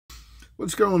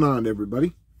What's going on,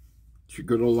 everybody? It's your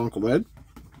good old Uncle Ed.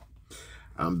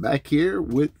 I'm back here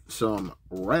with some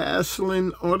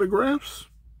wrestling autographs.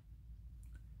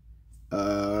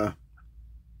 I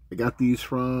got these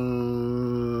from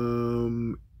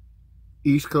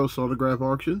East Coast Autograph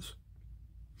Auctions.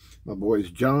 My boys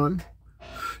John,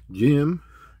 Jim,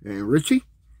 and Richie.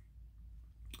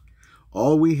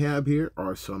 All we have here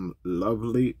are some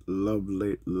lovely,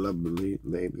 lovely, lovely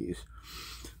ladies.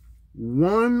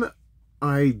 One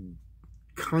I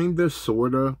kind of,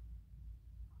 sort of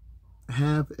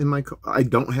have in my... I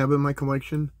don't have in my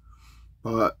collection,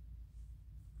 but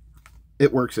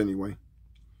it works anyway.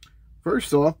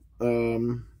 First off,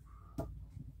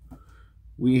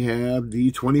 we have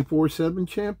the 24/7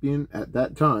 champion at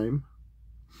that time.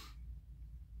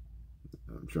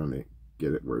 I'm trying to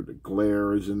get it where the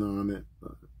glare isn't on it.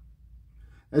 But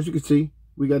as you can see,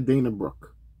 we got Dana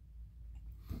Brooke.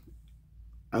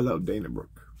 I love Dana Brooke.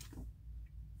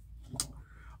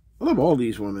 I love all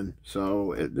these women,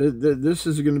 so this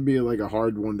is going to be like a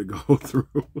hard one to go through.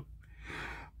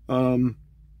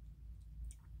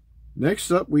 Next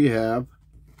up, we have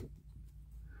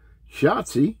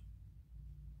Shotzi,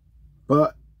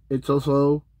 but it's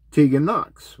also Tegan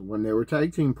Knox when they were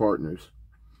tag team partners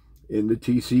in the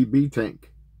TCB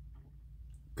tank.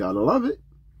 Gotta love it.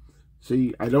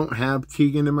 See, I don't have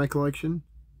Tegan in my collection,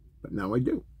 but now I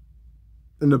do.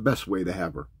 And the best way to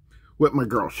have her, with my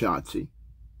girl Shotzi.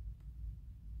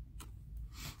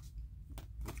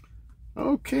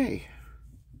 Okay.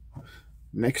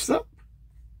 Next up,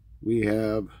 we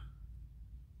have...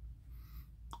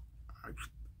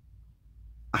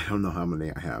 I don't know how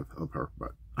many I have of her,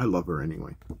 but I love her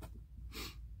anyway.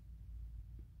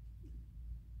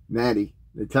 Natty,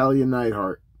 Natalya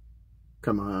Neidhart.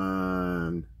 Come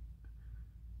on.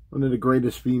 One of the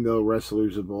greatest female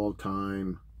wrestlers of all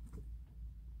time.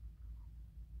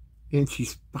 And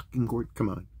she's fucking gorgeous. Come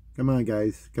on. Come on,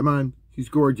 guys. Come on. She's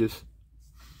gorgeous.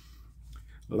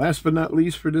 Last but not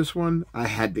least for this one, I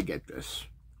had to get this.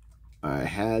 I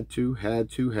had to.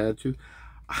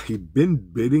 I've been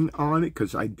bidding on it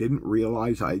because I didn't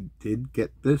realize I did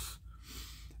get this.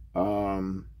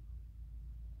 Liv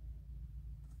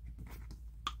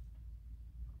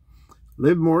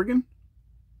Morgan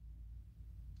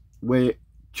with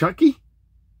Chucky.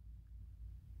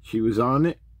 She was on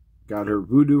it. Got her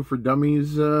Voodoo for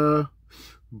Dummies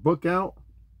book out.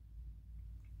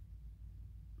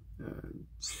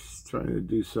 Trying to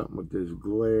do something with this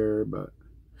glare, but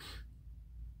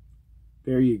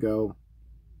there you go.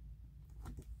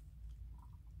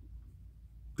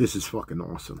 This is fucking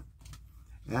awesome.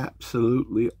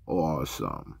 Absolutely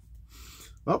awesome.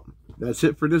 Well, that's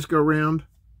it for this go round.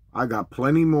 I got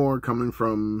plenty more coming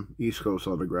from East Coast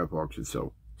Autograph Auction,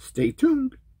 so stay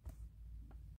tuned.